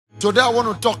Today I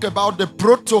want to talk about the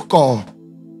protocol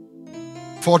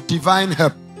for divine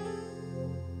help.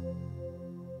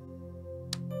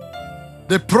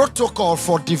 The protocol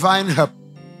for divine help.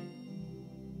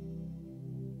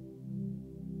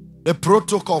 The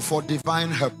protocol for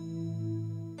divine help.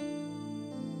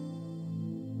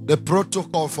 The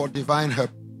protocol for divine help.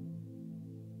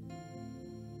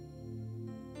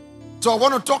 So I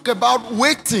want to talk about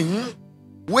waiting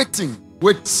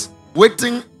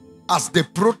as the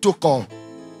protocol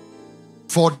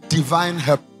for divine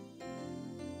help.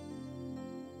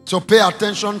 So pay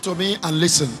attention to me and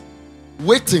listen.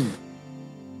 Waiting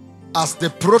as the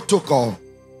protocol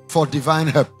for divine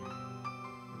help.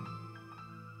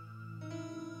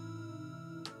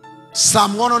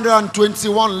 Psalm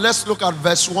 121, let's look at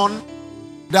verse 1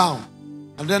 down.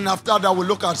 And then after that, we'll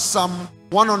look at Psalm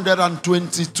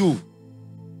 122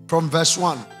 from verse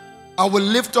 1. I will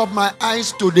lift up my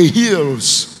eyes to the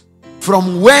hills,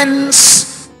 from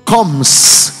whence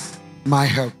comes my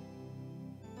help.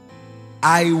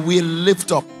 I will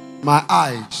lift up my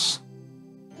eyes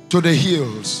to the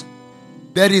hills.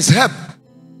 There is help,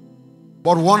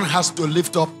 but one has to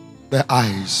lift up the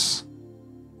eyes.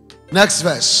 Next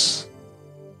verse.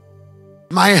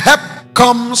 My help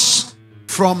comes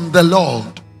from the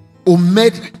Lord who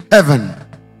made heaven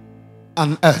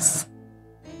and earth.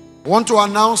 I want to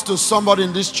announce to somebody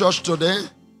in this church today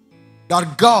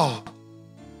that God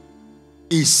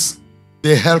is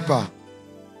the helper.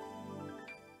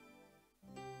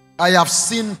 I have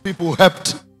seen people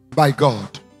helped by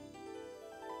God.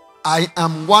 I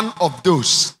am one of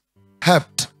those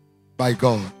helped by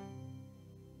God.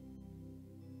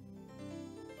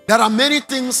 There are many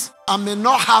things I may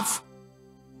not have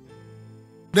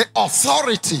the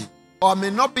authority, or may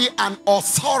not be an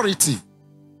authority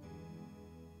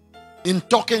in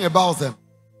talking about them.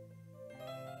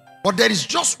 But there is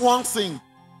just one thing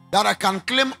that I can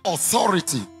claim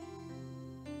authority.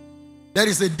 There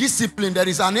is a discipline, there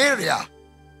is an area,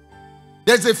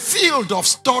 there's a field of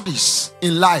studies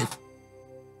in life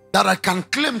that I can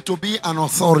claim to be an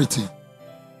authority.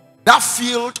 That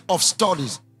field of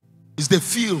studies is the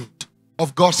field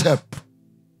of God's help.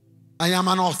 I am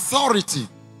an authority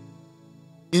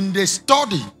in the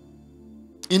study,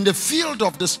 in the field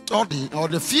of the study, or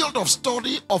the field of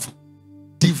study of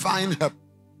divine help.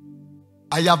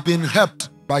 I have been helped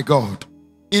by God.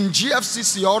 In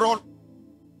GFCC Oro,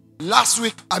 last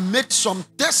week I made some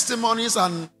testimonies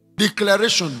and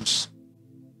declarations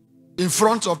in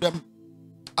front of them.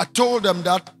 I told them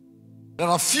that there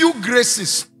are few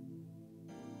graces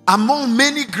among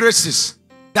many graces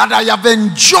that I have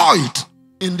enjoyed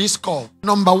in this call.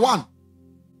 Number one,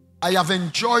 I have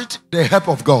enjoyed the help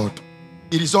of God.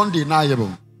 It is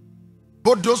undeniable.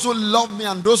 Both those who love me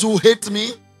and those who hate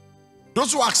me,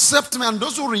 those who accept me and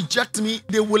those who reject me,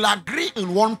 they will agree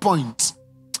in one point.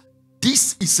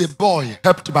 This is a boy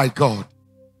helped by God.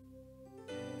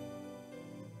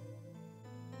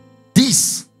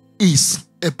 This is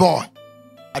a boy.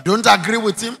 I don't agree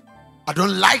with him. I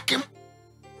don't like him.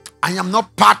 I am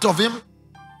not part of him.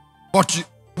 But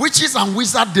witches and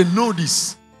wizards, they know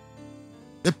this.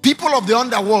 The people of the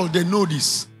underworld, they know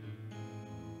this.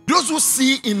 Those who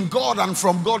see in God and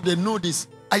from God, they know this.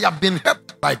 I have been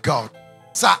helped by God.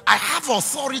 So I have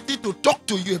authority to talk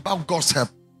to you about God's help.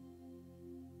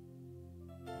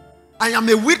 I am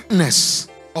a witness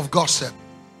of God's help.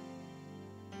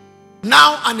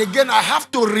 Now and again, I have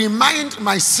to remind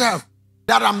myself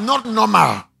that I'm not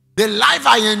normal. The life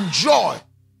I enjoy,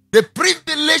 the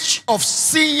privilege of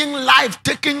seeing life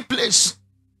taking place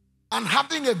and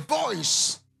having a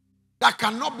voice that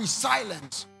cannot be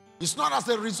silenced, it's not as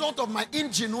a result of my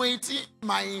ingenuity,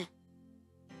 my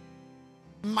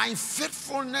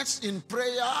faithfulness in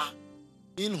prayer,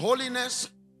 in holiness,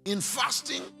 in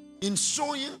fasting, in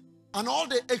sowing, and all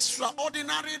the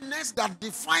extraordinariness that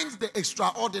defines the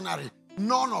extraordinary.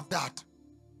 None of that.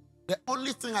 The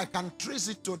only thing I can trace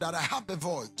it to, that I have a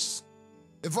voice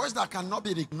that cannot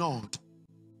be ignored,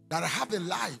 that I have a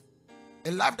life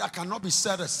that cannot be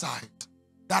set aside,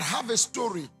 that I have a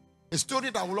story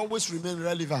that will always remain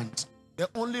relevant. The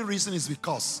only reason is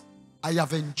because I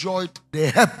have enjoyed the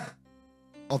help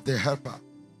of the helper.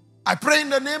 I pray in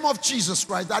the name of Jesus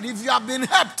Christ that if you have been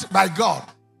helped by God,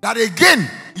 that again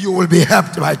you will be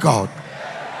helped by God.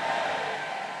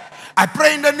 I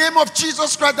pray in the name of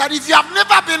Jesus Christ that if you have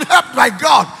never been helped by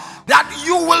God, that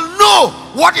you will know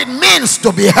what it means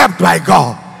to be helped by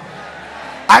God.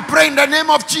 I pray in the name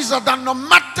of Jesus that no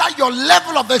matter your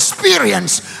level of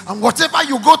experience and whatever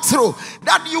you go through,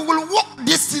 that you will walk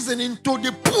this season into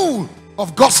the pool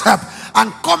of God's help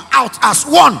and come out as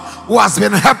one who has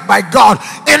been helped by God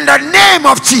in the name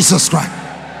of Jesus Christ.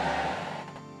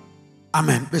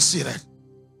 Amen. Be seated.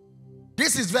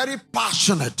 This is very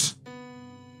passionate.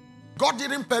 God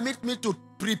didn't permit me to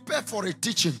prepare for a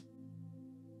teaching.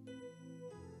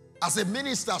 As a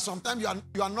minister, sometimes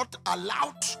you are not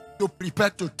allowed to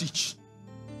prepare to teach.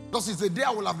 Because it's a day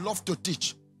I would have loved to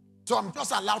teach. So I'm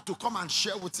just allowed to come and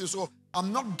share with you. So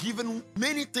I'm not given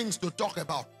many things to talk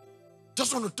about.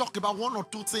 Just want to talk about one or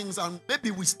two things, and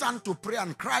maybe we stand to pray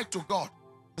and cry to God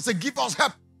and say, give us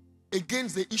help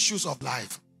against the issues of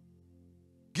life.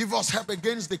 Give us help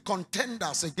against the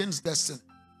contenders against destiny.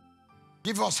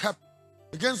 Give us help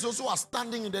against those who are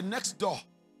standing in the next door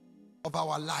of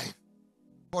our life.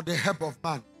 For the help of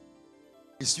man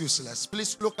is useless.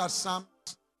 Please look at Psalm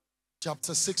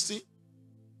chapter 60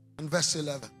 and verse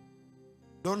 11.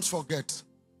 Don't forget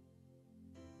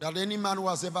that any man who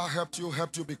has ever helped you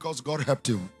because God helped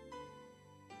you.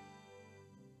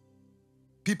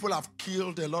 People have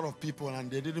killed a lot of people and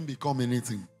they didn't become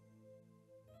anything.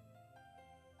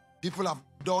 People have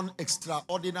done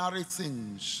extraordinary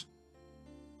things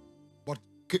but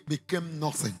became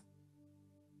nothing.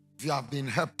 If you have been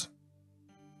helped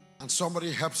and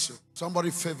somebody helps you, somebody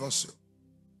favors you,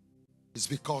 it's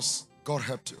because God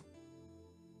helped you.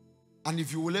 And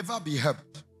if you will ever be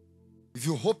helped, if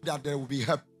you hope that there will be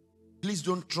help, please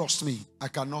don't trust me. I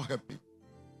cannot help you.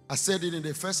 I said it in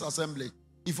the first assembly.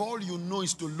 If all you know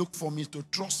is to look for me, to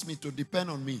trust me, to depend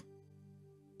on me,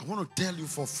 I want to tell you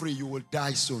for free, you will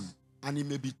die soon. And it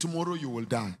may be tomorrow you will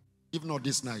die, if not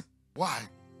this night. Why?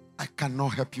 I cannot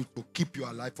help you to keep you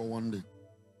alive for one day.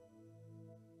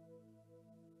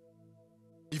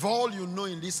 If all you know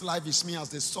in this life is me as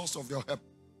the source of your help,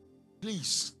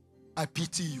 please, I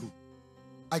pity you.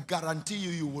 I guarantee you,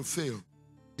 you will fail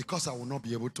because I will not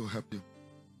be able to help you.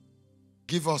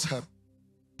 Give us help.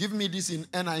 Give me this in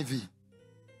NIV.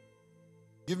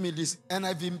 Give me this.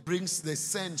 NIV brings the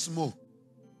sense more.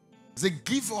 They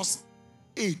give us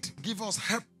aid. Give us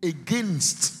help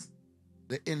against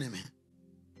the enemy.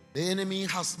 The enemy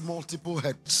has multiple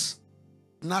heads.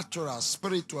 Natural,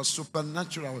 spiritual,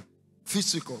 supernatural,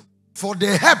 physical. For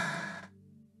the help,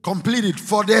 completed.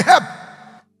 For the help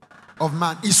of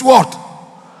man is what?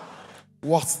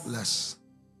 Worthless.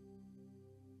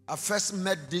 I first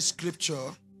met this scripture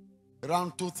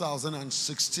around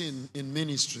 2016 in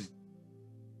ministry.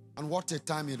 And what a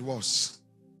time it was.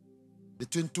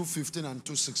 Between 2:15 and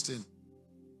 2:16.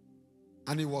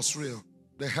 And it was real.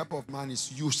 The help of man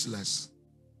is useless.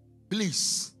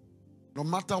 Please, no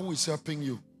matter who is helping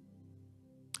you,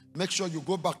 make sure you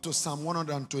go back to Psalm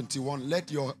 121.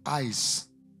 Let your eyes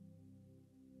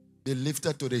be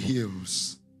lifted to the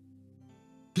hills.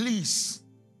 Please,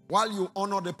 while you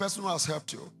honor the person who has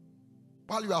helped you,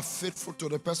 while you are faithful to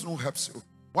the person who helps you,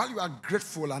 while you are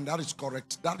grateful, and that is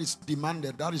correct, that is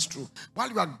demanded, that is true, while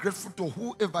you are grateful to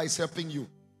whoever is helping you,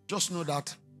 just know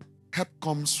that help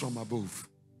comes from above.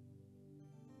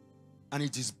 And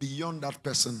it is beyond that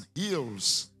person.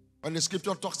 Hills. When the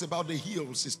scripture talks about the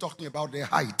hills, it's talking about the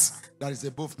height that is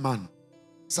above man.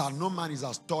 So no man is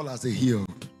as tall as a hill.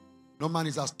 No man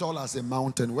is as tall as a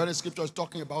mountain. When the scripture is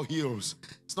talking about hills,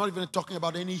 it's not even talking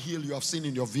about any hill you have seen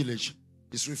in your village.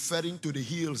 It's referring to the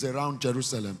hills around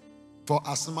Jerusalem. For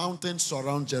as mountains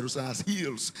surround Jerusalem, as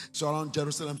hills surround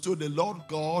Jerusalem, so the Lord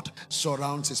God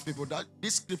surrounds his people. That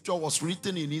this scripture was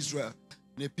written in Israel.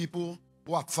 The people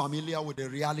who are familiar with the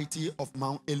reality of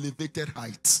elevated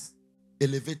heights,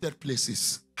 elevated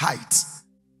places, heights,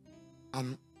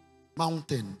 and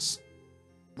mountains.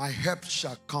 My help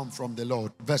shall come from the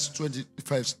Lord. Verse 20,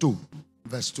 verse 2.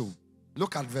 Verse 2.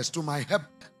 Look at verse 2. My help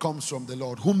comes from the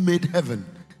Lord who made heaven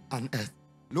and earth.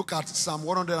 Look at Psalm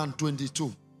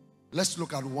 122. Let's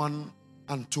look at 1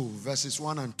 and 2. Verses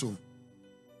 1 and 2.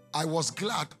 I was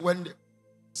glad when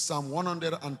Psalm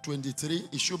 123.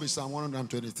 It should be Psalm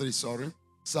 123, sorry.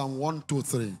 Psalm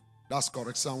 123. That's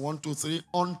correct. Psalm 123.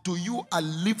 Unto you I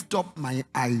lift up my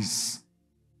eyes.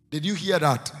 Did you hear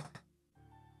that?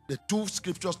 The two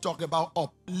scriptures talk about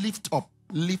up. Lift up.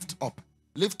 Lift up.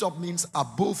 Lift up means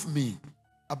above me,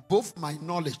 above my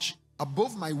knowledge,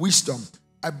 above my wisdom,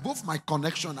 above my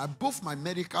connection, above my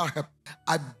medical help,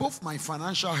 above my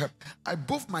financial help,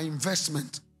 above my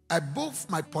investment, above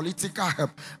my political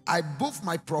help, above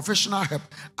my professional help,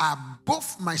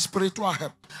 above my spiritual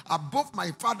help, above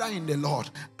my father in the Lord,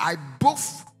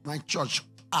 above my church,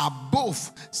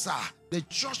 above, sir. The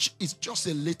church is just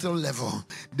a little level.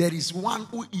 There is one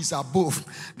who is above,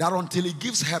 that until he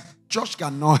gives help, church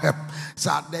cannot help.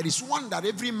 So there is one that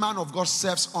every man of God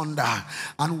serves under.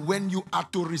 And when you are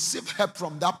to receive help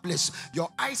from that place, your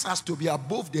eyes has to be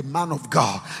above the man of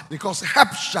God, because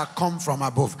help shall come from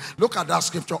above. Look at that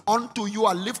scripture. Unto you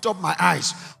I lift up my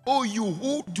eyes, O you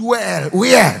who dwell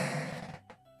where?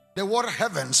 The word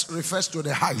heavens refers to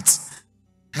the heights.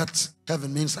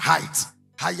 Heaven means height,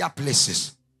 higher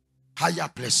places, higher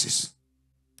places.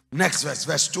 Next verse,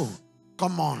 verse 2.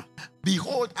 Come on.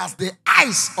 Behold, as the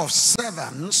eyes of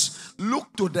servants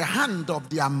look to the hand of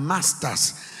their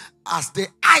masters, as the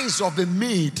eyes of a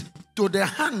maid to the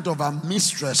hand of a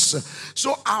mistress,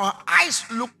 so our eyes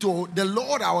look to the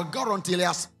Lord our God until He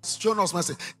has shown us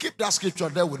mercy. Keep that scripture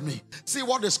there with me. See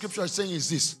what the scripture is saying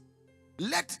is this: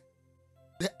 let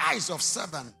the eyes of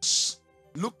servants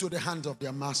look to the hand of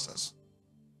their masters.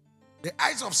 The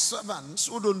eyes of servants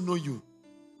who don't know you,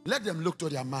 let them look to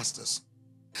their masters.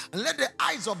 And let the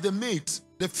eyes of the maids,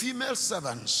 the female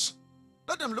servants,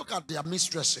 let them look at their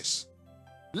mistresses.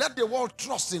 Let the world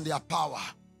trust in their power.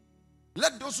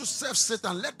 Let those who serve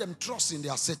Satan, let them trust in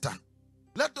their Satan.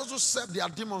 Let those who serve their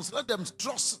demons, let them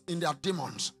trust in their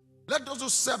demons. Let those who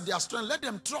serve their strength, let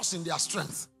them trust in their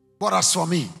strength. But as for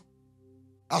me,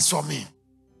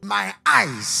 my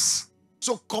eyes,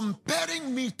 so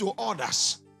comparing me to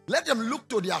others, let them look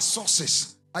to their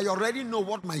sources. I already know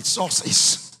what my source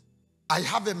is. I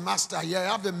have a master here, I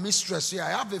have a mistress here,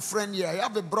 I have a friend here, I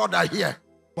have a brother here.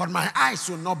 But my eyes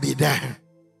will not be there.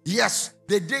 Yes,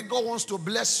 the day God wants to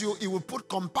bless you, He will put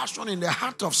compassion in the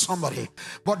heart of somebody.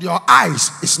 But your eyes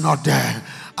is not there.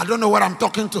 I don't know what I'm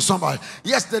talking to somebody.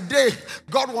 Yes, the day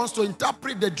God wants to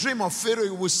interpret the dream of Pharaoh, He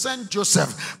will send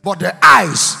Joseph. But the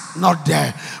eyes not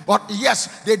there. But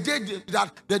yes, the day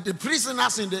that the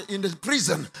prisoners in the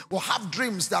prison will have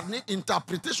dreams that need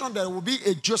interpretation, there will be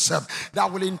a Joseph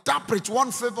that will interpret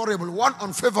one favorable, one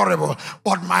unfavorable.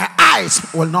 But my eyes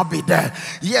will not be there.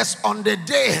 Yes, on the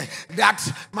day that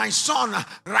my son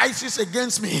rises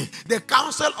against me, the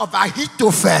counsel of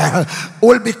Ahithophel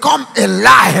will become a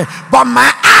lie, but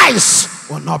my eyes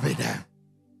will not be there.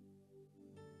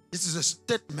 This is a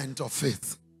statement of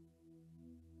faith,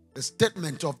 a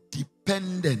statement of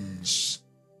dependence,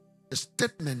 a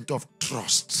statement of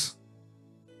trust.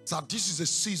 So this is a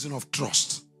season of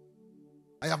trust.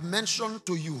 I have mentioned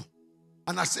to you,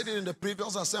 and I said it in the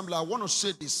previous assembly, I want to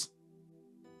say this.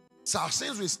 So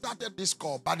since we started this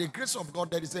call, by the grace of God,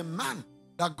 there is a man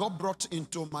that God brought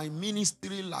into my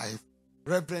ministry life,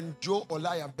 Reverend Joe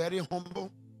Olaya, very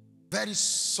humble, very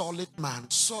solid man,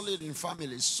 solid in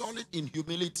family, solid in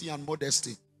humility and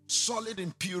modesty, solid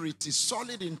in purity,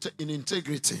 solid in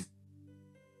integrity.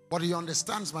 But he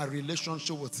understands my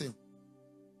relationship with him.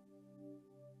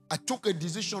 I took a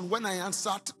decision when I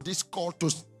answered this call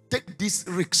to take this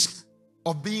risk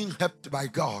of being helped by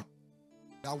God.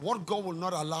 That what God will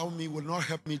not allow me, will not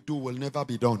help me do, will never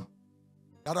be done.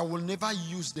 That I will never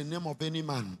use the name of any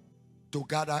man to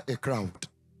gather a crowd.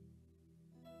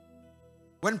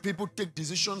 When people take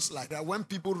decisions like that, when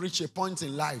people reach a point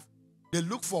in life, they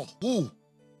look for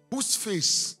whose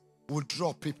face will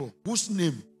draw people, whose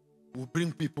name will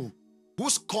bring people,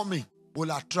 whose coming will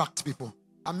attract people.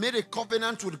 I made a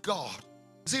covenant with God.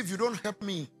 See, if you don't help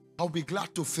me, I'll be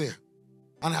glad to fail.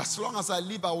 And as long as I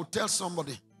live, I will tell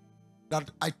somebody that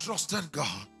I trusted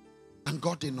God and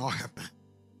God did not help me.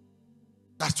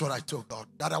 That's what I told God.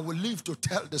 That I will live to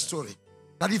tell the story.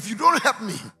 That if you don't help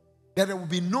me, then there will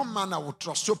be no man I will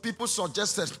trust. So people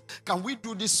suggested, can we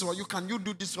do this for you? Can you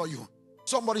do this for you?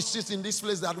 Somebody sits in this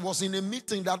place that was in a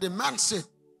meeting that the man said,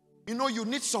 you know, you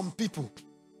need some people.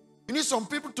 You need some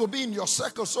people to be in your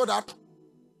circle so that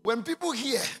when people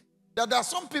hear that there are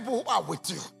some people who are with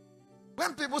you,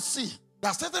 when people see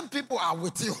that certain people are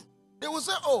with you, they will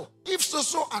say, oh, if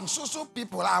so and so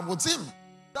people are with him,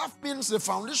 that means the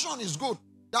foundation is good.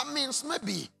 That means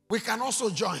maybe we can also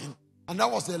join. And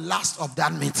that was the last of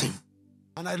that meeting.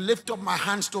 And I lifted up my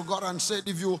hands to God and said,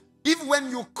 if when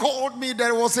you called me,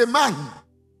 there was a man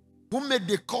who made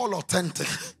the call authentic.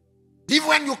 If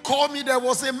when you called me, there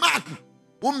was a man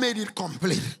who made it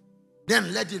complete,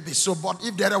 then let it be so. But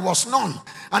if there was none,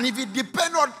 and if it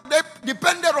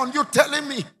depended on you telling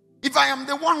me, if I am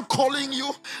the one calling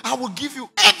you, I will give you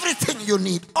everything you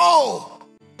need. Oh,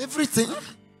 everything?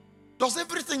 Does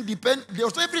everything depend?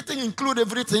 Does everything include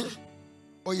everything?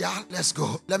 Oh yeah, let's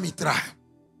go. Let me try.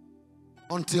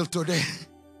 Until today,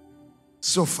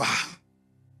 so far,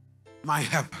 my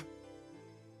help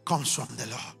comes from the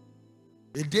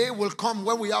Lord. A day will come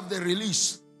when we have the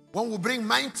release, when we bring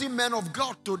mighty men of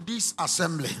God to this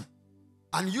assembly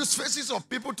and use faces of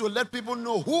people to let people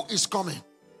know who is coming.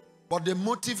 But the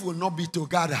motive will not be to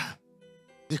gather,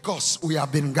 because we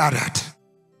have been gathered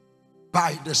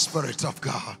by the Spirit of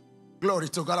God. Glory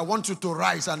to God. I want you to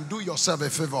rise and do yourself a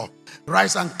favor.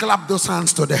 Rise and clap those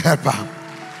hands to the helper.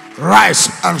 Rise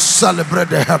and celebrate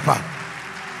the helper.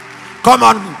 Come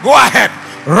on, go ahead.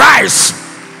 Rise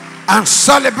and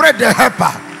celebrate the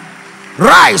helper.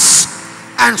 Rise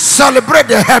and celebrate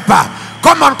the helper.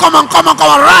 Come on, come on, come on, come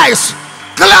on. Rise.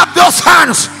 Clap those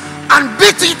hands and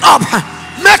beat it up.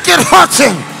 Make it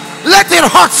hurting. Let it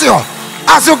hurt you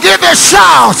as you give a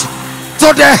shout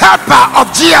to the helper of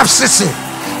GFCC,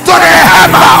 to the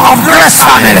helper of Grace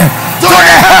Family, to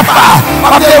the helper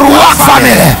of the Ruach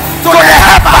family, to the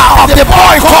helper of the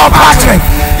boy called Patrick.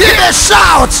 Give a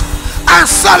shout and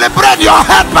celebrate your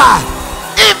helper.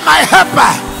 If my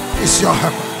helper is your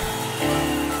helper.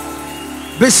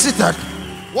 Be seated.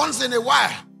 Once in a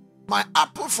while, my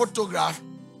Apple photo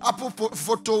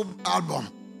album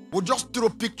will just throw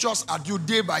pictures at you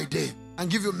day by day and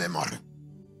give you memory.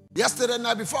 Yesterday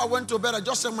night before I went to bed, I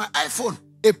just sent my iPhone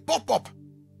a pop-up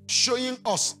showing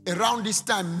us around this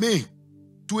time, May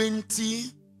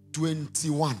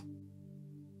 2021.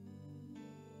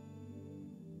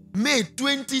 May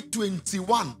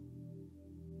 2021.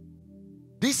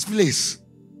 This place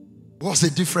was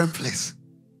a different place.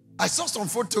 I saw some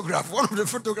photograph. One of the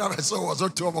photographs I saw was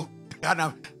Otomo. And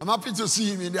I'm happy to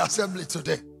see him in the assembly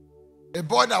today. A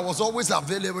boy that was always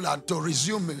available and to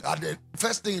resume at the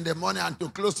first thing in the morning and to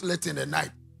close late in the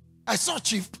night. I saw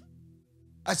Chief.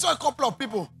 I saw a couple of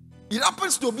people. It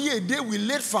happens to be a day we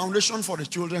laid foundation for the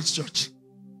children's church.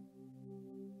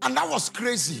 And that was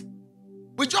crazy.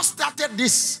 We just started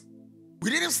this.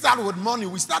 We didn't start with money.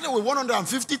 We started with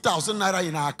 150,000 naira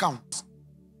in our account.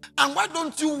 And why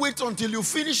don't you wait until you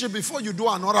finish it before you do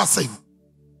another thing?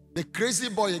 The crazy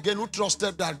boy again who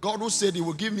trusted that God who said he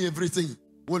will give me everything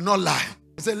will not lie.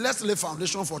 He said, let's lay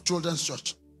foundation for children's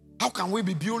church. How can we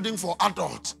be building for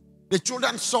adults? The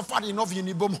children suffered enough in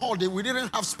Ibom Hall. We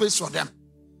didn't have space for them.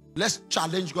 Let's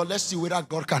challenge God. Let's see whether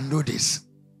God can do this.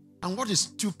 And what a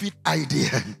stupid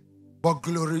idea. But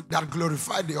that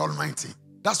glorified the Almighty.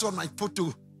 That's what my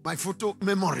photo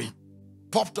memory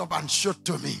popped up and showed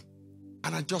to me.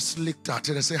 And I just looked at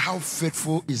it and said, how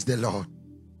faithful is the Lord?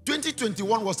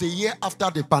 2021 was a year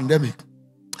after the pandemic.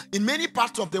 In many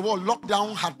parts of the world,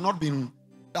 lockdown has not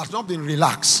been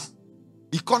relaxed.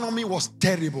 The economy was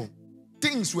terrible.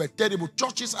 Things were terrible.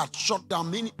 Churches had shut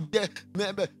down. Many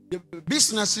the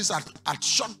businesses had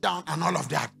shut down and all of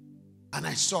that. And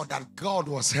I saw that God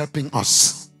was helping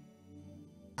us.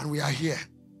 And we are here.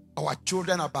 Our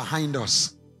children are behind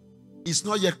us. It's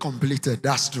not yet completed.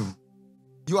 That's true.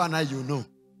 You and I, you know.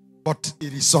 But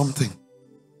it is something.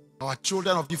 Our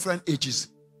children of different ages.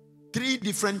 3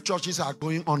 different churches are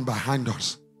going on behind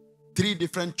us. 3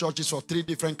 different churches for 3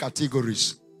 different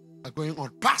categories are going on.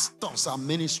 Pastors are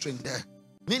ministering there.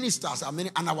 Ministers are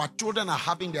many. And our children are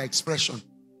having their expression.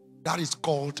 That is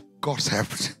called God's help.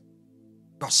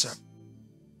 God's help.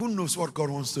 Who knows what God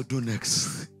wants to do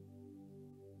next?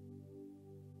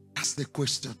 That's the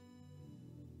question.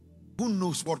 Who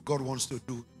knows what God wants to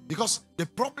do? Because the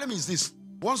problem is this.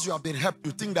 Once you have been helped,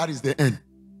 you think that is the end.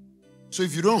 So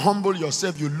if you don't humble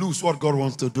yourself, you lose what God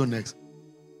wants to do next.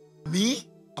 Me,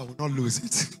 I will not lose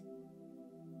it.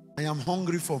 I am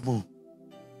hungry for more.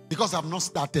 Because I've not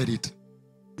started it.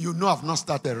 You know I've not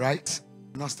started, right?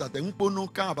 I've not started.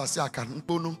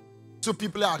 So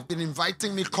people have been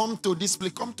inviting me, come to this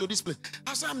place, come to this place.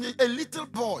 I said, I'm a little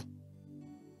boy.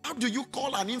 How do you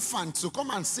call an infant to come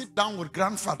and sit down with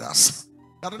grandfathers?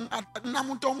 I'm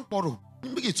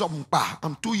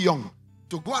too young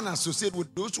to go and associate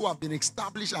with those who have been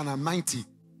established and are mighty.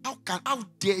 How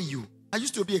dare you? I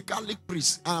used to be a Catholic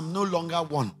priest and I'm no longer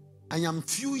one. I am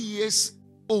few years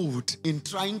old in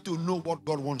trying to know what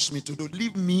God wants me to do.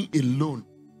 Leave me alone.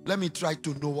 Let me try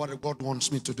to know what God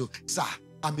wants me to do. Sir,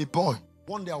 I'm a boy.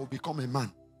 One day I will become a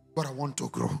man, but I want to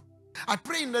grow. I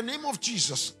pray in the name of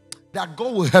Jesus that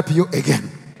God will help you again.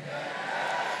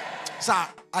 Sir,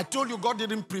 I told you God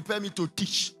didn't prepare me to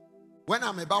teach. When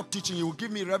I'm about teaching, He will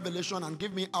give me revelation and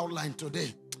give me outline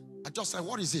today. I just said,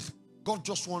 what is it? God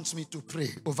just wants me to pray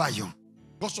over you.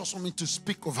 God just wants me to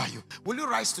speak over you. Will you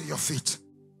rise to your feet?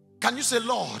 Can you say,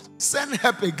 Lord, send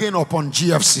help again upon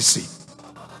GFCC.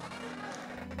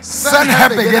 Send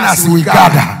help again as we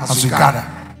gather.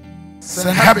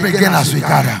 Send help again as we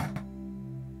gather.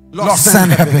 Lord,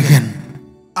 send help again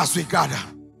as we gather.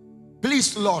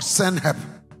 Please, Lord, send help.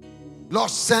 Lord,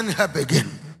 send help again.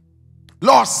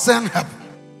 Lord, send help.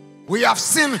 We have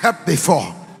seen help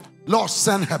before. Lord,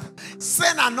 send help.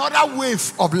 Send another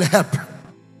wave of help.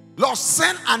 Lord,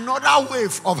 send another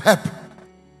wave of help.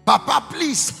 Papa,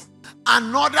 please,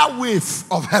 another wave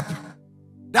of help.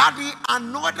 Daddy,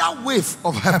 another wave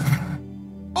of help.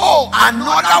 Oh,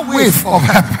 another wave of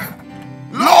help.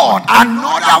 Lord,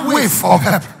 another wave of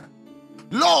help.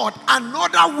 Lord,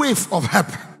 another wave of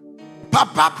help.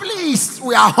 Papa, please,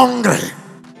 we are hungry.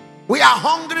 We are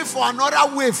hungry for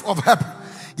another wave of help.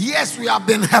 Yes, we have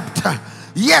been helped.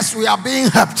 Yes, we are being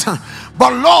helped.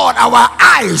 But Lord, our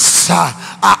eyes are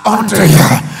unto you.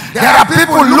 There are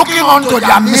people looking unto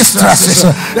their mistresses.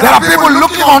 There are people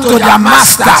looking unto their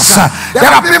masters. There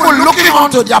are people looking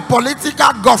unto their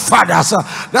political godfathers.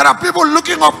 There are people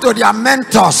looking up to their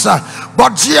mentors.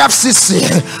 But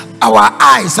GFCC, our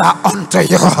eyes are unto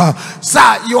you.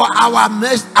 Sir, you are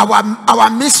our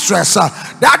mistress.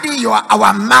 Daddy, you are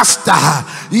our master.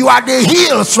 You are the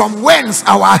hills from whence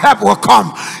our help will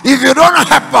come. If you don't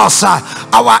help us,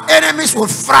 our enemies will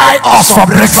fry us for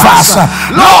breakfast.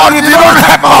 Lord, if you don't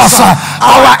help us,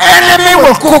 our enemy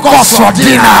will cook us for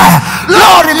dinner.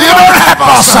 Lord, if you don't help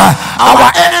us,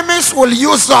 our enemies will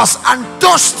use us and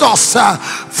toast us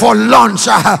for lunch.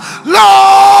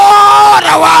 Lord,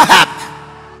 our help.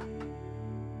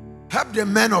 Help the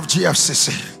men of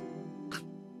GFCC.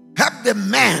 Help the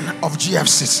men of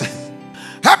GFCC.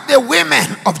 Help the women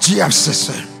of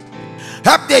GFCC.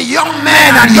 Help the young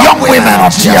men and young women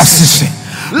of GFCC.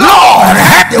 Lord,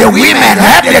 help the women,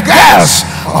 help the girls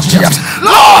of GFCC.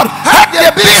 Lord, help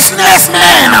the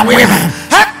businessmen and women.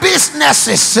 Help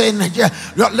businesses.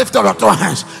 Lift up your two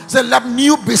hands. Say, let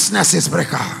new businesses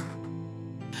break out.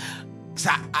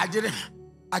 Sir, I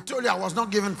told you I was not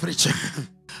giving preaching.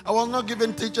 I was not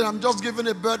giving teaching. I'm just giving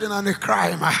a burden and a cry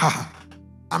in my heart.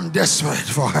 I'm desperate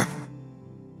for help.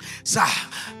 Sir,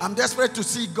 I'm desperate to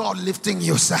see God lifting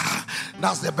you, sir.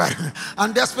 That's the burden.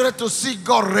 I'm desperate to see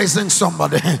God raising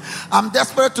somebody. I'm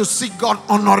desperate to see God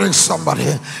honoring somebody.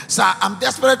 Sir, I'm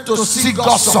desperate to see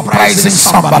God surprising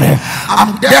somebody.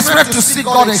 I'm desperate to see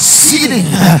God exceeding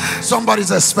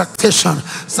somebody's expectation.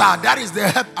 Sir, that is the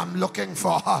help I'm looking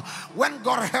for. When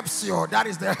God helps you, that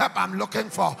is the help I'm looking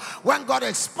for. When God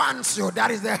expands you, that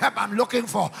is the help I'm looking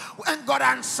for. When God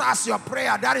answers your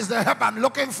prayer, that is the help I'm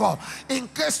looking for. In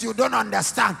case you don't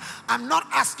understand, I'm not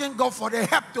asking God for the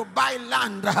help to buy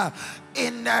land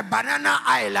in Banana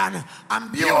Island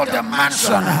and build a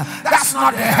mansion. That's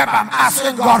not the help I'm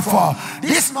asking God for.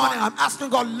 This morning I'm asking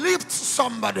God, lift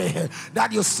somebody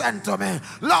that you sent to me.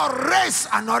 Lord, raise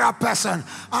another person.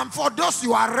 And for those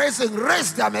you are raising,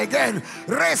 raise them again.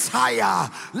 Raise higher.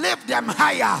 Lift them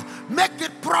higher. Make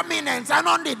it prominent and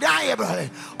undeniable.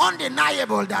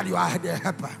 Undeniable that you are the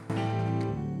helper.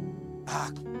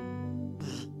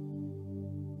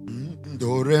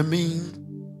 Do, re, mi,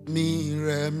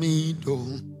 re, mi,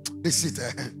 do. This is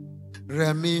it.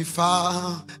 Re, mi,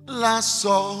 fa, la,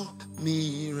 so,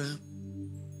 mi, re.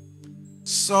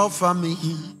 So, fa, mi,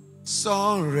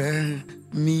 so, re,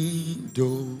 mi,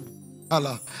 do.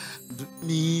 Allah.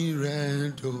 Mi,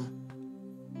 re, do.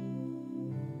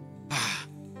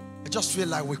 I just feel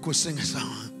like we could sing a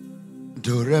song.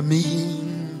 Do, re,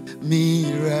 mi,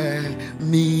 re,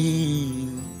 mi.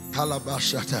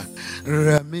 Halabashata.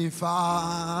 Re, mi,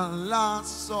 fa, la,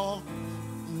 so,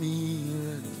 mi,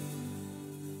 re.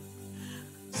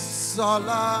 So,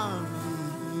 la,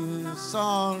 mi,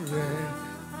 so, re,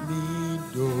 mi,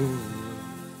 do.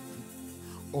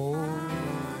 Oh,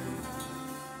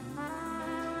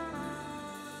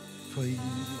 for you.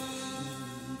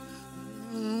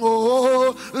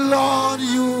 Oh, Lord,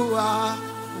 you are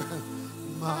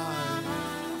my.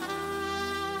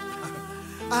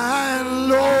 And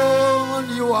Lord,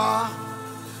 you are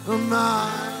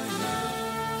mine.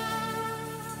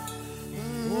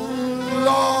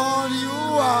 Lord, you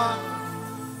are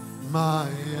my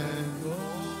end.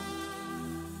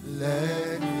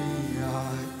 Let me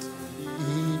hide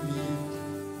in you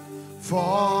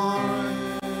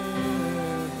forever.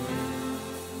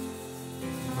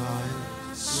 My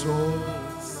soul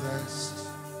thirsts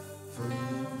for you.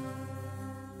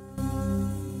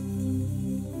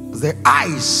 The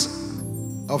eyes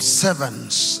of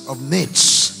servants, of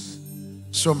maids,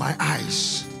 so my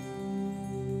eyes.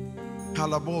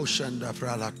 Halaboshanda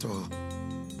pralato.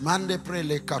 Mande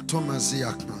prele katoma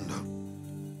ziaknanda.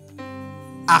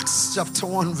 Acts chapter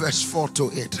 1 verse 4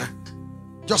 to 8.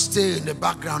 Just stay in the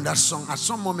background, that song. At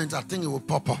some moment I think it will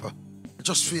pop up. I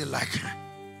just feel like,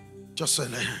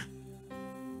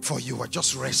 for you. I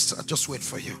just rest. I just wait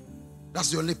for you. That's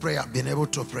the only prayer I've been able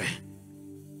to pray.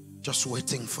 Just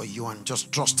waiting for you and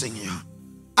just trusting you.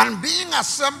 And being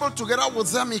assembled together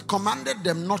with them, he commanded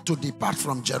them not to depart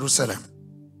from Jerusalem.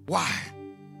 Why?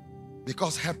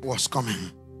 Because help was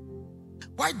coming.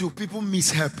 Why do people miss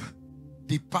help?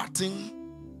 Departing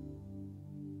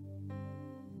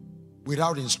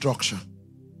without instruction.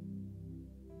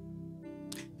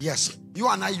 Yes, you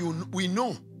and I, we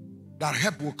know that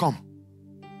help will come.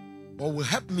 Or will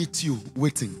help meet you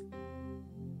waiting.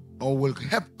 Or will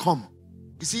help come.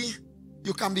 You see,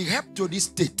 you can be helped to this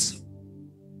state,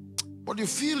 but you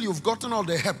feel you've gotten all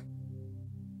the help,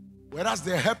 whereas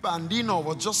the helper Andino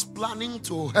was just planning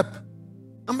to help.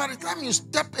 And by the time you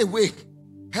step away,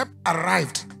 Help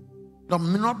arrived,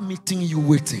 not meeting you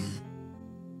waiting.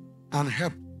 And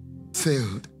help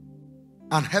failed.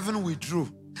 And heaven withdrew.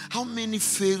 How many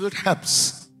failed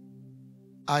helps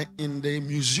are in the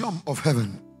museum of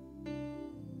heaven?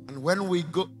 And when we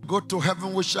go to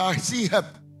heaven, we shall see help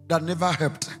that never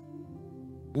helped.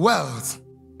 Wealth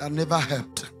that never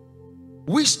helped.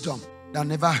 Wisdom that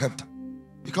never helped.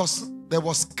 Because there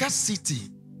was scarcity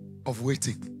of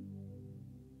waiting.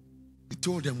 He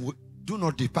told them, do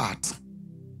not depart.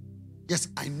 Yes,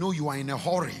 I know you are in a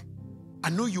hurry. I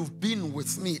know you've been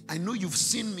with me. I know you've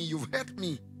seen me. You've heard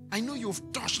me. I know you've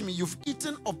touched me. You've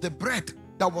eaten of the bread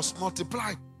that was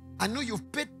multiplied. I know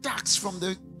you've paid tax from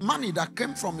the money that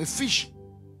came from a fish.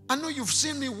 I know you've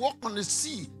seen me walk on the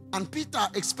sea. And Peter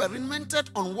experimented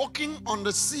on walking on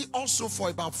the sea also for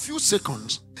about a few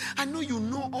seconds. I know you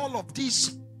know all of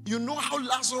this. You know how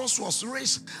Lazarus was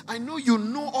raised. I know you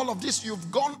know all of this. You've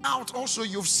gone out also.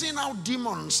 You've seen how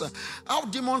demons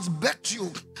begged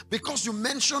you because you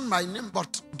mentioned my name,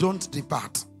 but don't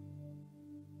depart.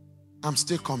 I'm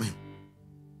still coming.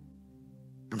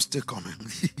 I'm still coming.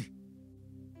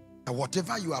 And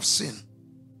whatever you have seen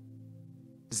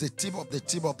is the tip of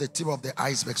the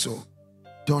iceberg. So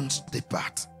don't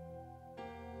depart.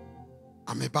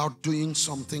 I'm about doing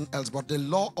something else, but the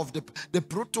law of the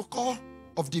protocol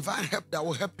of divine help that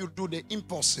will help you do the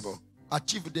impossible,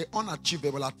 achieve the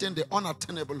unachievable, attain the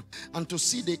unattainable, and to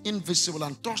see the invisible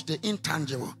and touch the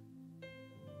intangible.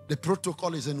 The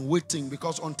protocol is in waiting,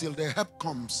 because until the help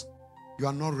comes, you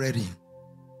are not ready.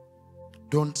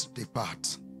 Don't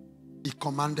depart. He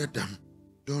commanded them,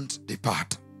 don't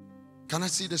depart. Can I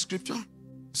see the scripture?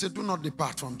 He said, do not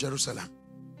depart from Jerusalem.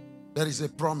 There is a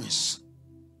promise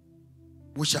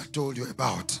which I told you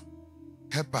about.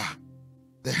 Helper.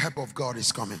 The help of God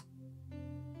is coming.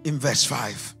 In verse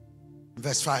 5.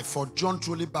 Verse 5. For John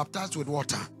truly baptized with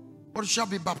water, but shall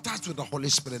be baptized with the Holy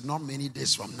Spirit not many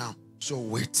days from now. So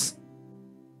wait.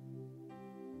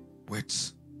 Wait.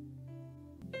 So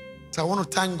I want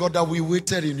to thank God that we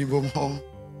waited in Ibom Hall.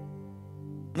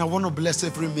 And I want to bless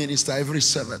every minister, every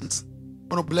servant.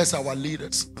 I want to bless our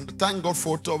leaders. And thank God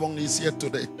for Tobong is here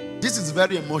today. This is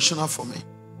very emotional for me.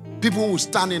 People will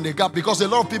stand in the gap, because a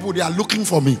lot of people, they are looking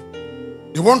for me.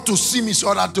 They want to see me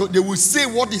so that they will say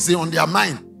what is on their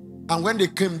mind. And when they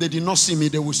came, they did not see me.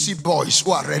 They will see boys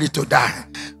who are ready to die.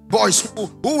 Boys who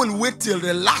will wait till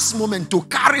the last moment to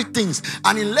carry things.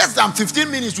 And in less than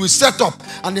 15 minutes, we set up.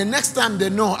 And the next time they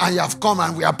know, I have come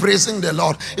and we are praising the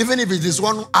Lord. Even if it is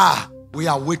 1 hour, we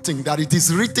are waiting. That it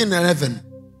is written in heaven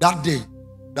that day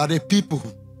that the people,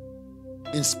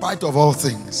 in spite of all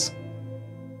things,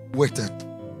 waited.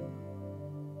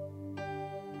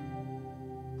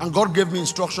 And God gave me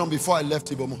instruction before I left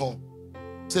Ibom Hall.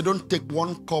 He said, don't take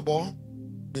 1 kobo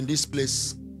in this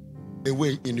place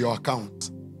away in your account.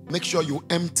 Make sure you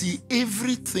empty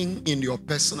everything in your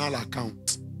personal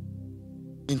account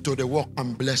into the work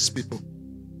and bless people.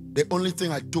 The only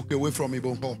thing I took away from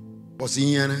Ibom Hall was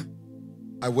Inyana.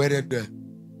 I waited there.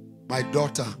 My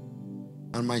daughter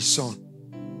and my son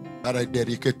that I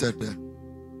dedicated there.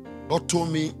 God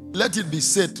told me, let it be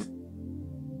said,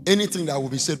 anything that will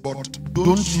be said, but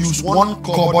don't use 1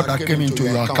 kobo that came into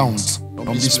your account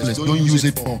from this place. Don't use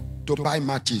it to buy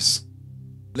matches.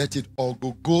 Let it all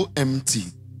go empty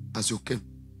as you came.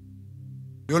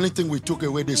 The only thing we took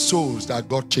away, the souls that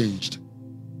God changed,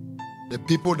 the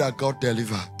people that God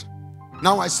delivered.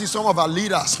 Now I see some of our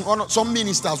leaders, some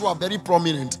ministers who are very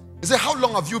prominent. They say, how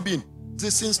long have you been? They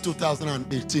say, since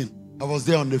 2018. I was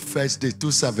there on the first day,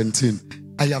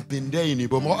 2017. I have been there in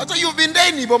Ibom Hall. I thought you've been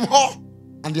there in Ibom Hall.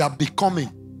 And they are becoming.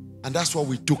 And that's what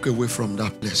we took away from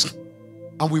that place.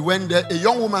 And we went there. A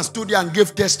young woman stood there and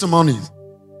gave testimony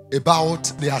about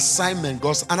the assignment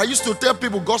God. And I used to tell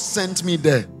people, God sent me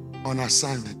there on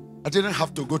assignment. I didn't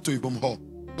have to go to Ibom Hall.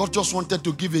 God just wanted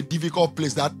to give a difficult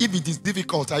place that if it is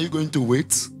difficult, are you going to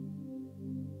wait?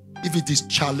 If it is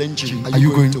challenging, are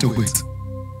you going to wait?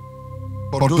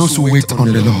 But those who wait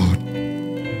on the Lord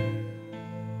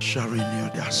shall renew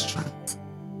their strength.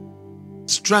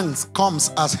 Strength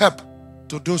comes as help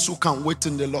to those who can wait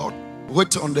in the Lord.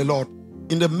 Wait on the Lord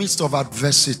in the midst of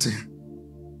adversity,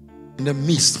 in the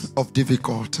midst of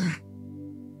difficulty.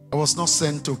 I was not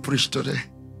sent to preach today.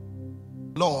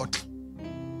 Lord,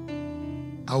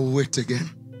 I will wait again.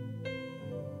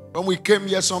 When we came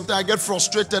here, sometimes I get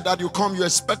frustrated that you come, you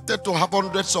expected to have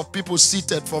hundreds of people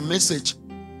seated for message,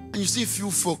 and you see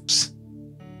few folks.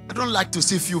 I don't like to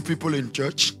see few people in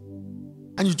church.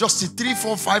 And you just see 3,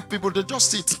 4, 5 people, they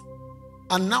just sit.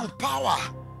 And now power,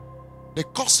 the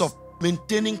cost of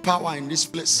maintaining power in this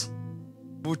place,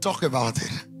 we'll talk about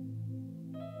it.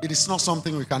 It is not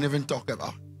something we can even talk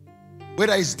about.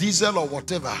 whether it's diesel or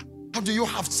whatever. How do you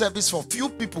have service for few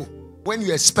people when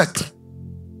you expect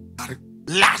a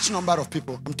large number of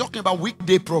people? I'm talking about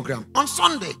weekday program. On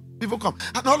Sunday, people come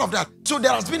and all of that. So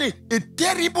there has been a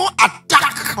terrible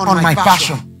attack on my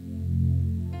passion.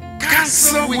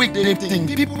 Cancel weekday thing.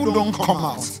 People don't come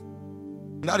out.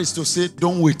 That is to say,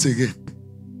 don't wait again.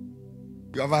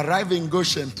 You have arrived in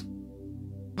Goshen.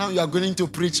 Now you are going to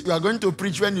preach. You are going to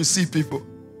preach when you see people.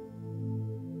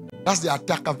 That's the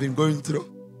attack I've been going through.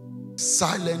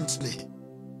 Silently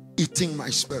eating my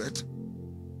spirit.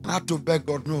 I had to beg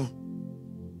God, no.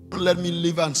 Don't let me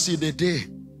live and see the day.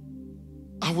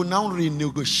 I will now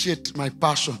renegotiate my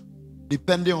passion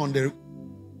depending on the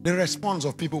response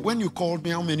of people. When you called me,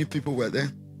 how many people were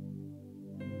there?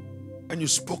 When you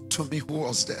spoke to me, who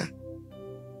was there?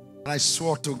 And I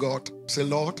swore to God, say,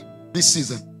 Lord, this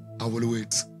season, I will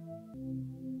wait.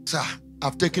 Sir,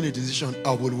 I've taken a decision.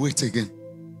 I will wait again.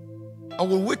 I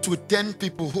will wait with 10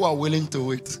 people who are willing to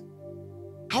wait.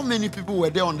 How many people were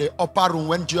there on the upper room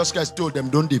when Jesus Christ told them,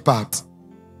 don't depart?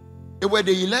 They were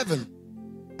the 11.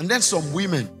 And then some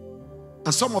women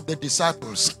and some of the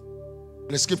disciples.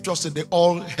 The scripture said they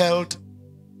all held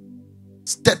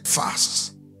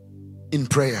steadfast in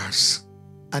prayers.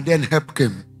 And then help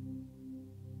came.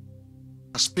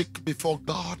 I speak before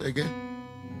God again.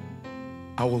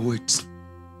 I will wait.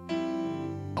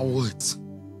 I will wait.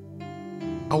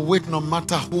 I will wait no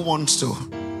matter who wants to.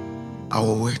 I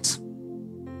will wait.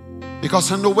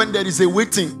 Because I know when there is a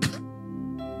waiting,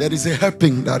 there is a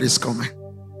helping that is coming.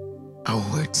 I will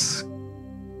wait.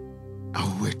 I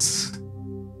will wait.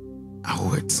 I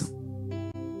will wait.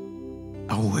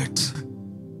 I will wait.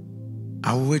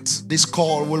 I will wait. This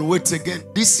call will wait again.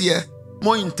 This year,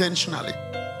 more intentionally.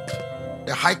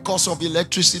 The high cost of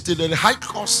electricity, the high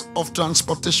cost of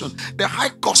transportation, the high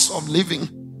cost of living.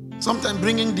 Sometimes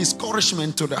bringing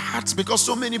discouragement to the hearts because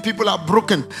so many people are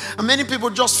broken. And many people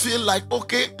just feel like,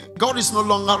 okay, God is no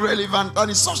longer relevant.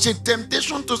 And it's such a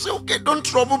temptation to say, okay, don't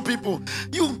trouble people.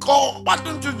 You go, why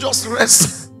don't you just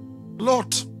rest?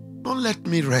 Lord, don't let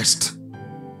me rest.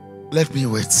 Let me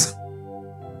wait.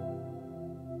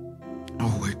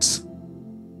 I'll wait.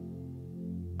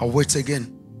 I'll wait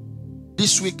again.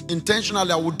 This week,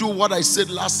 intentionally, I will do what I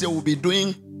said last year we'll be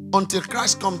doing until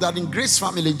Christ comes, that in Grace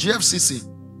Family, GFCC,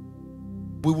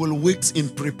 we will wait in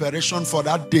preparation for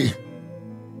that day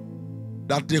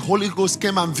that the Holy Ghost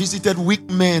came and visited weak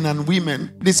men and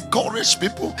women, discouraged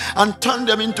people, and turned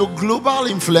them into global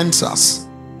influencers.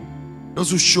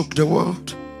 Those who shook the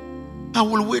world. I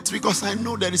will wait because I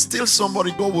know there is still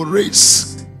somebody God will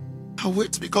raise. I'll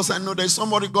wait because I know there is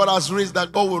somebody God has raised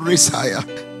that God will raise higher.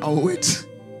 I'll wait.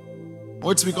 I'll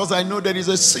wait because I know there is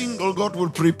a single God will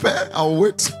prepare. I'll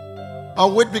wait.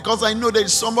 I'll wait because I know there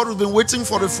is somebody who's been waiting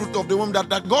for the fruit of the womb,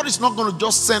 that God is not going to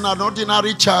just send an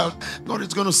ordinary child. God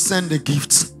is going to send a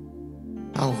gift.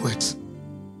 I'll wait.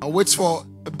 I'll wait for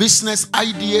business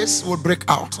ideas will break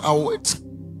out. I'll wait.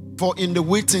 For in the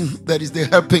waiting, there is the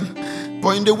helping.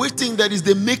 For in the waiting, there is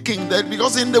the making.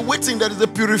 Because in the waiting, there is the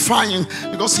purifying.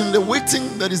 Because in the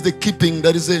waiting, there is the keeping.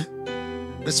 There is the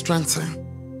strengthening.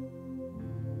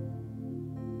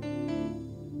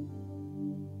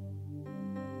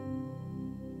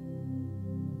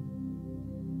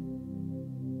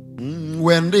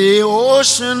 When the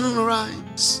ocean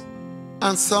rise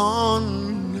and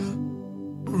thunder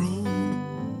roll,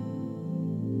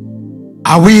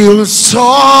 I will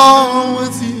soar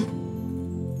with you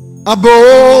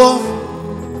above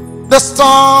the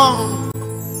storm.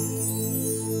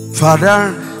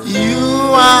 Father, you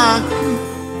are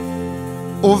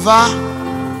over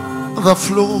the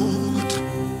flood.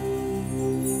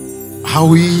 I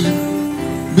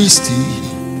will be still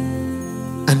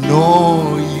and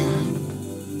know you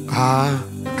are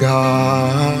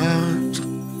God,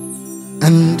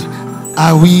 and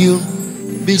I will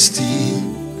be still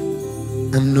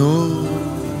and know.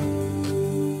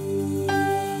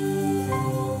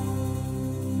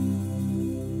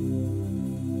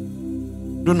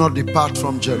 Do not depart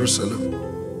from Jerusalem.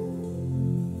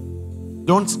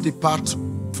 Don't depart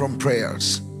from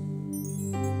prayers.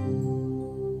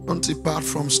 Don't depart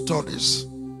from studies.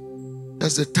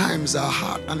 As the times are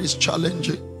hard and it's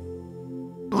challenging.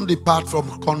 Don't depart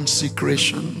from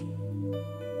consecration.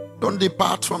 Don't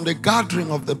depart from the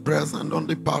gathering of the brethren. Don't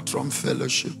depart from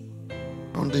fellowship.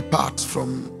 Don't depart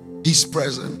from His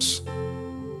presence.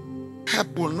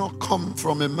 Help will not come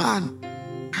from a man.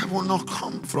 Help will not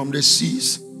come from the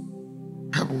seas.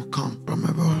 Help will come from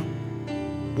above.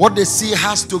 What the sea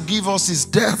has to give us is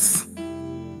death.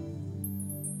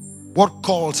 What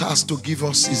cult has to give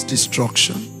us is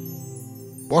destruction.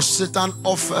 What Satan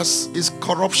offers is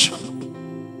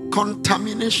corruption,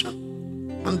 contamination.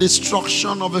 and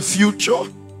destruction of a future,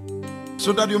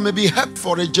 so that you may be helped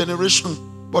for a generation.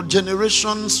 But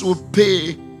generations will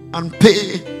pay and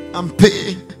pay and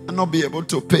pay and not be able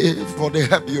to pay for the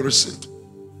help you received.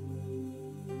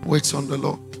 Wait on the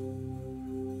Lord.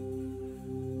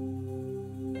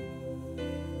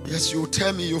 Yes, you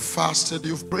tell me you fasted,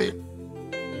 you've prayed.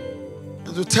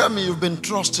 And you tell me you've been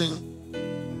trusting.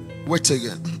 Wait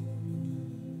again.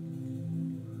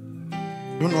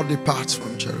 Do not depart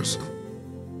from Jerusalem.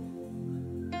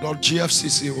 Lord,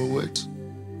 GFCC will wait.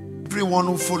 Everyone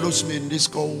who follows me in this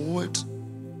call will wait.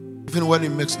 Even when it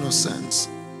makes no sense.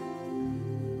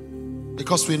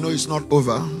 Because we know it's not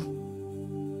over.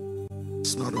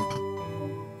 It's not over.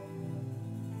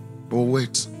 We'll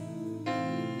wait.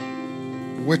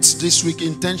 Wait this week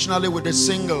intentionally with the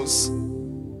singles.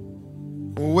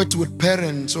 We'll wait with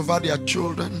parents over their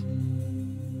children.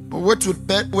 We'll wait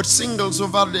with singles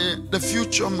over the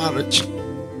future marriage.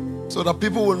 So that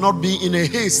people will not be in a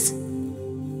haste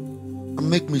and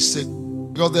make mistake.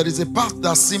 Because there is a path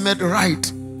that seemeth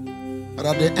right, but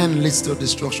at the end leads to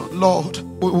destruction. Lord,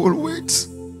 we will wait.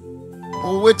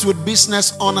 We'll wait with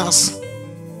business owners.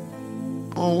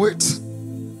 We'll wait.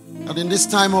 And in this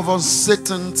time of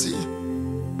uncertainty,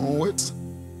 we'll wait.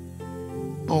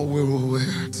 Oh, we will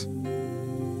wait.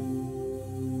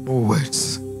 We'll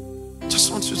wait.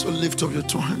 Just want you to lift up your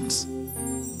two hands.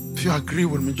 If you agree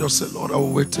with me, just say, Lord, I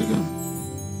will wait again.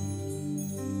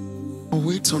 I'll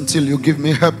wait until you give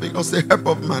me help, because the help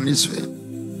of man is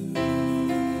vain.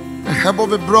 The help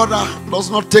of a brother does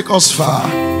not take us far.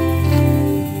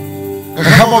 The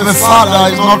help of a father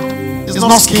is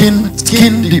not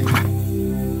skin deep.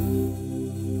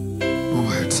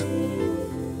 Wait.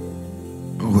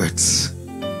 Wait.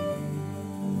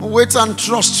 Wait and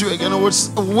trust you again.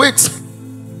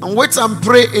 Wait and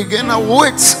pray again.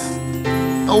 Wait.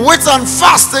 Wait and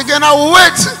fast again. I'll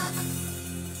wait.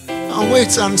 I'll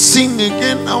wait and sing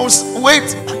again. I'll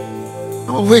wait.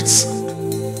 I'll wait.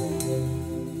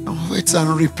 I'll wait and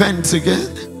repent again.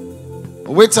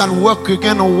 I'll wait and work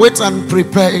again. I'll wait and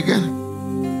prepare again.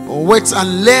 I'll wait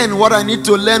and learn what I need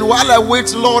to learn. While I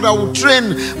wait, Lord, I will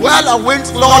train. While I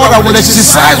wait, Lord, I will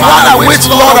exercise. While I wait,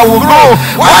 Lord, I will grow.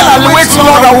 While I wait,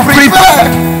 Lord, I will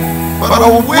prepare. But I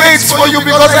will wait for you,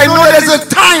 because I know there's a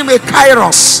time, a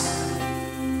kairos.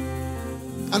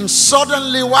 And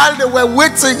suddenly, while they were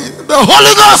waiting, the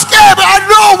Holy Ghost came. I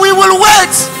know we will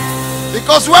wait.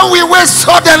 Because when we wait,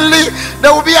 suddenly,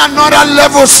 there will be another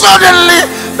level. Suddenly,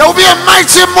 there will be a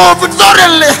mighty move.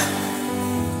 Suddenly,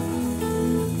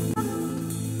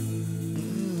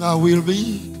 I will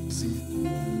be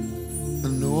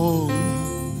alone.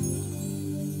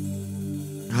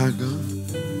 I go.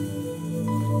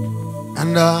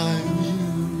 And I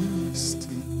will be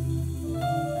still.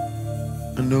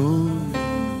 Alone.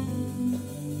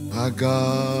 My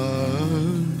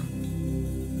God,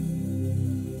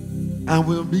 I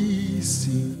will be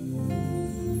seen.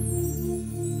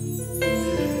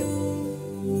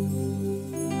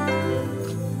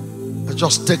 I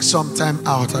just take some time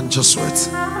out and just wait.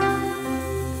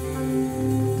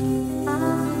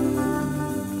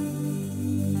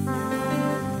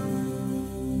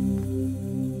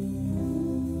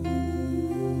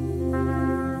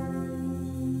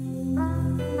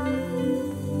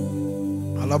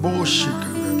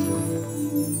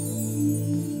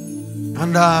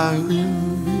 And I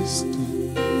will be still.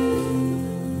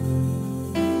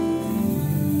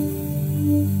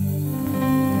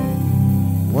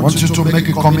 I want you to make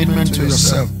a commitment to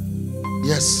yourself.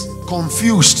 Yes,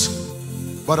 confused,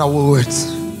 but I will wait.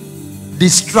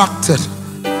 Distracted,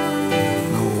 I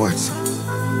will wait.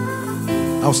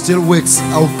 I'll still wait.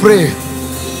 I'll pray.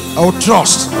 I'll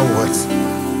trust. I'll wait.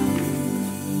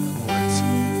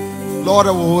 Lord,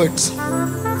 I will wait.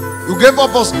 You gave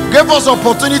us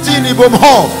opportunity in Ibom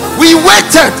Hall. We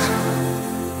waited.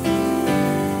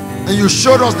 And you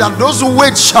showed us that those who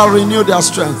wait shall renew their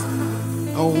strength.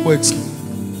 I will wait.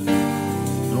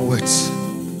 I'll wait.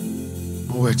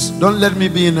 I'll wait. Don't let me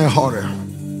be in a hurry.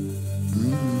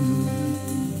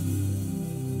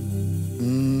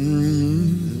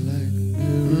 Like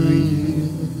the rain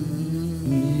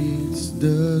needs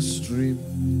the stream,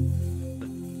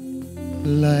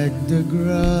 like the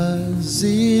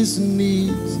grasses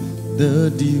needs the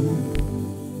dew,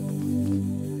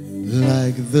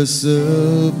 like the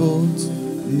sailboat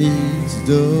needs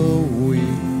the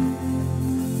wind.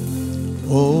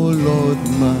 Oh Lord,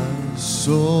 my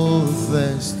soul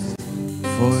thirsts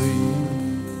for you.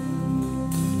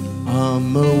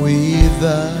 I'm a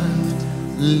withered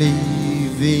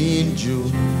living Jew.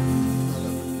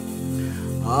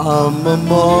 I'm a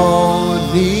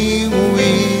morning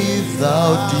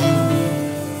without you.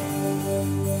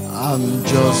 I'm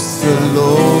just a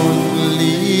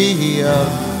lonely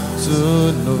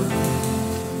afternoon.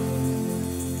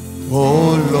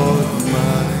 Oh Lord,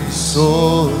 my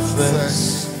soul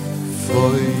thirsts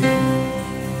for you.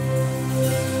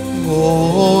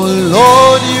 Oh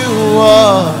Lord, you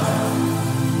are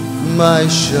my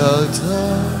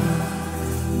shelter,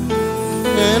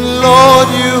 and Lord,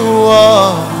 you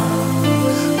are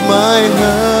my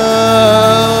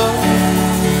help.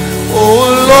 Oh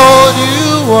Lord, you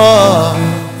are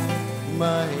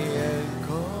my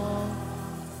anchor.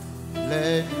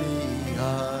 Let me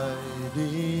hide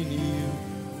in you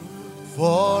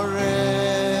forever.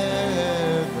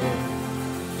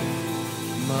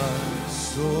 My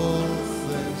soul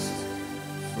thirsts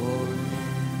for you.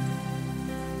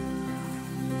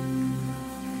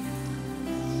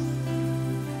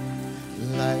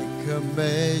 Like a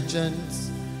merchant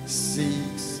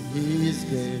seeks his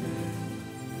gain,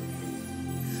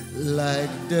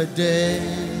 like the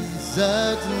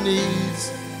desert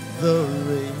needs the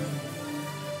rain.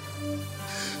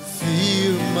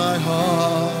 Fill my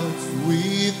heart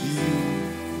with you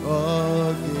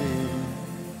again.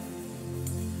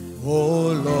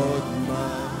 Oh Lord,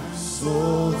 my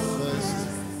soul thirsts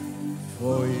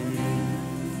for you.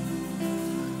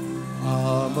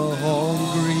 I'm a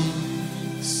hungry,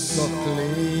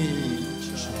 suckling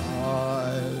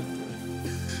child.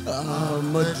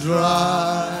 I'm a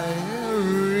dry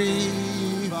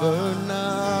river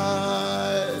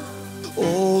night.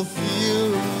 Oh, fill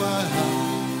my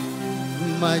heart,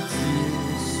 my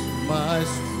tears, my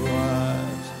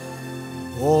strife.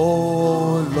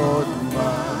 Oh Lord,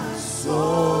 my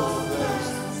soul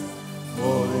thirsts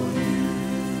for you.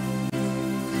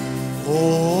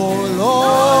 Oh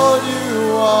Lord, you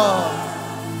are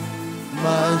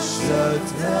my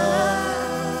shelter,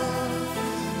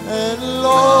 and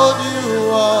Lord, you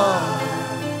are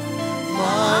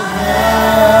my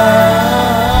help.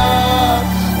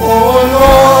 Oh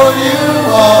Lord, you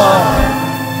are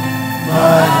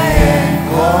my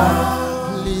anchor.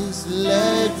 Please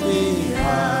let me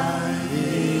hide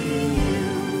in you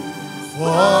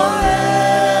forever.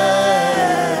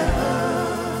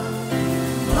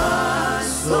 My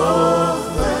soul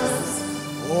thirsts.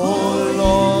 Oh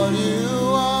Lord, you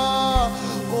are.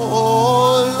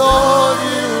 Oh Lord,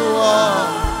 you are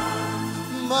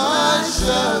my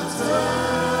shelter.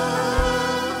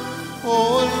 Oh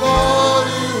Lord,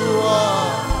 you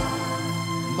are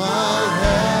my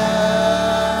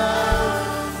help.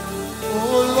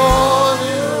 Oh Lord,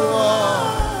 you are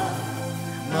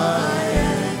my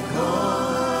anchor.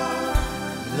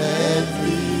 Let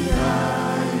me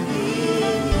hide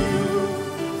in you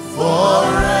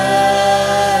forever.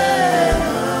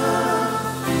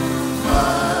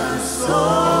 My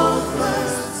soul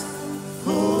thirsts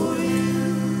for you.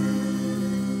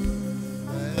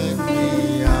 Let me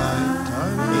hide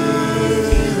in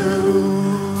you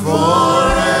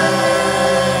forever.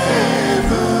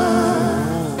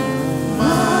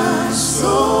 My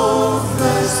soul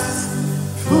thirsts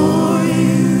for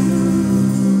you.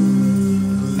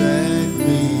 Let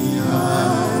me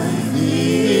hide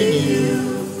in you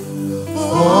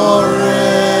forever.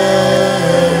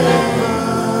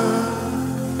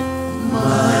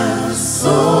 My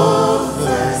soul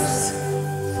thirsts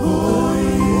for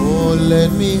you. Oh, let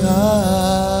me hide.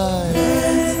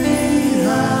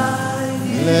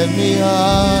 Let me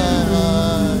hide.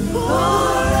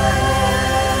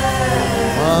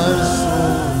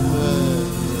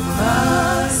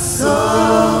 My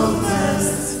soul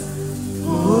thirsts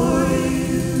for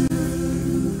you.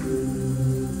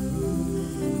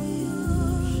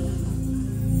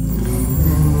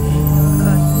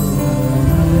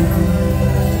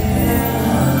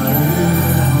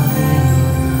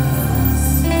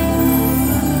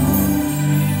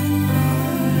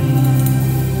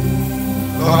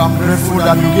 Lord, I'm grateful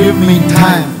that you gave me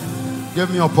time, gave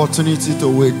me opportunity to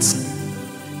wait.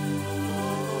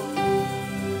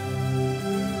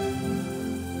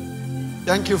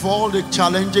 Thank you for all the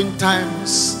challenging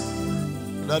times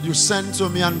that you sent to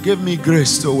me and gave me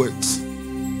grace to wait.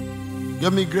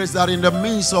 Give me grace that in the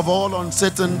midst of all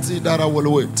uncertainty that I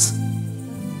will wait.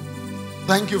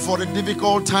 Thank you for the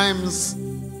difficult times,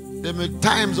 the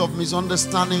times of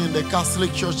misunderstanding in the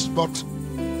Catholic Church, but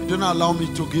you didn't allow me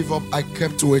to give up. I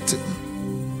kept waiting.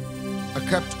 I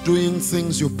kept doing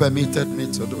things you permitted me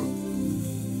to do.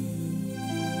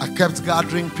 I kept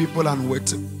gathering people and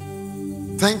waiting.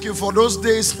 Thank you for those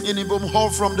days in Ibom Hall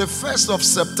from the 1st of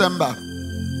September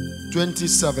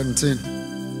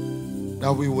 2017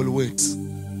 that we will wait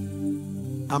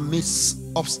amidst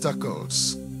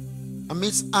obstacles,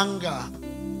 amidst anger,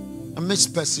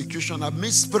 amidst persecution,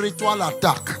 amidst spiritual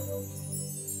attack.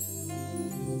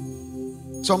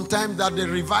 Sometimes that the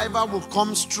revival will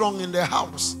come strong in the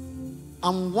house,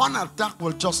 and one attack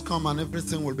will just come and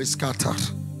everything will be scattered.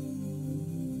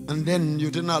 And then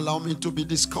you didn't allow me to be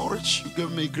discouraged. You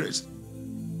gave me grace.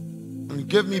 And you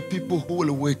gave me people who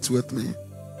will wait with me.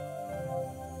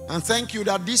 And thank you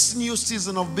that this new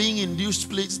season of being in this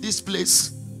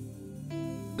place,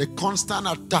 the constant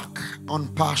attack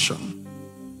on passion,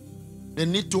 the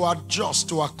need to adjust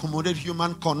to accommodate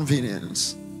human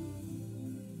convenience,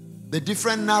 the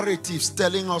different narratives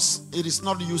telling us it is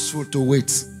not useful to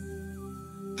wait.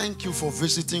 Thank you for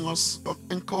visiting us, for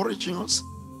encouraging us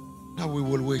that we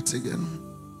will wait again.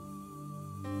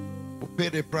 We'll pay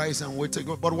the price and wait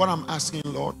again. But what I'm asking,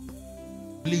 Lord,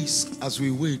 please, as we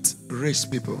wait, raise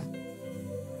people.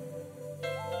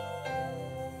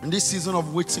 In this season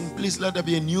of waiting, please let there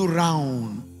be a new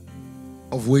round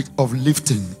of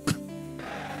lifting.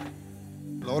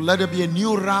 Lord, let there be a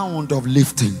new round of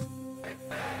lifting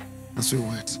as we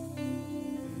wait.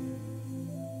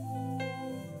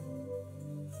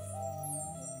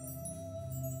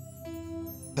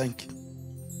 Thank you.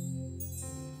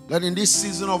 Let in this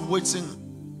season of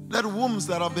waiting, let wombs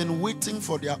that have been waiting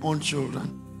for their own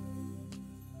children,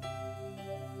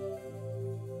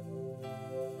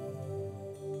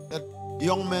 let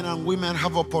young men and women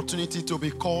have opportunity to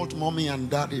be called mommy and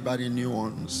daddy by the new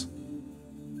ones.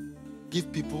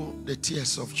 Give people the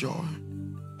tears of joy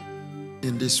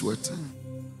in this waiting.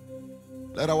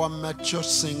 Let our mature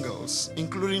singles,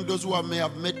 including those who may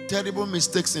have made terrible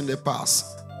mistakes in the past,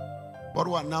 but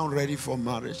who are now ready for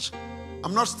marriage.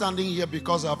 I'm not standing here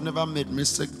because I've never made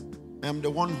mistake. I am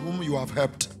the one whom you have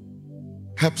helped.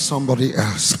 Help somebody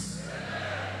else.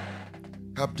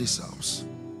 Help this house.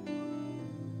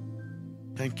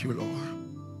 Thank you,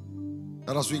 Lord.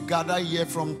 That as we gather here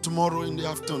from tomorrow in the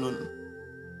afternoon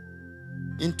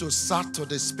into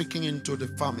Saturday, speaking into the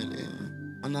family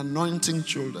and anointing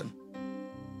children,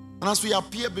 and as we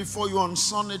appear before you on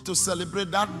Sunday to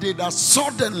celebrate that day that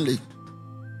suddenly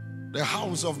the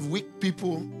house of weak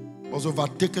people was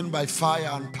overtaken by fire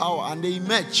and power, and they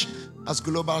emerged as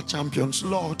global champions.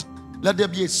 Lord, let there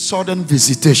be a sudden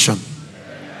visitation.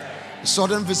 A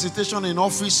sudden visitation in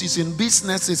offices, in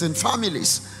businesses, in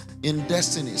families, in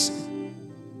destinies,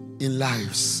 in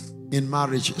lives, in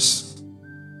marriages.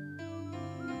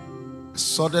 A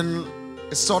sudden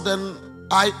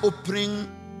eye-opening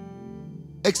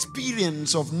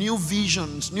experience of new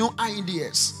visions, new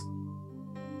ideas,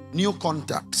 new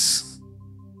contacts,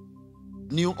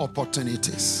 new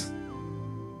opportunities.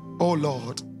 Oh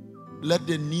Lord, let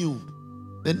the new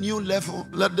level,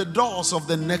 let the doors of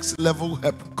the next level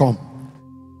help come.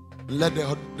 Let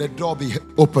the door be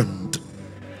opened.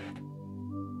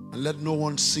 And let no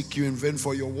one seek you in vain,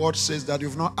 for your word says that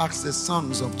you've not asked the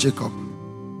sons of Jacob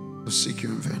to seek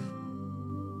you in vain.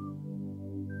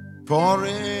 Forever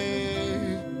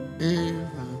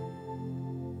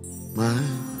my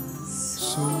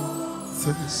soul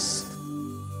thirsts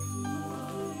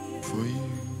for you.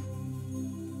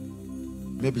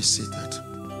 May be seated.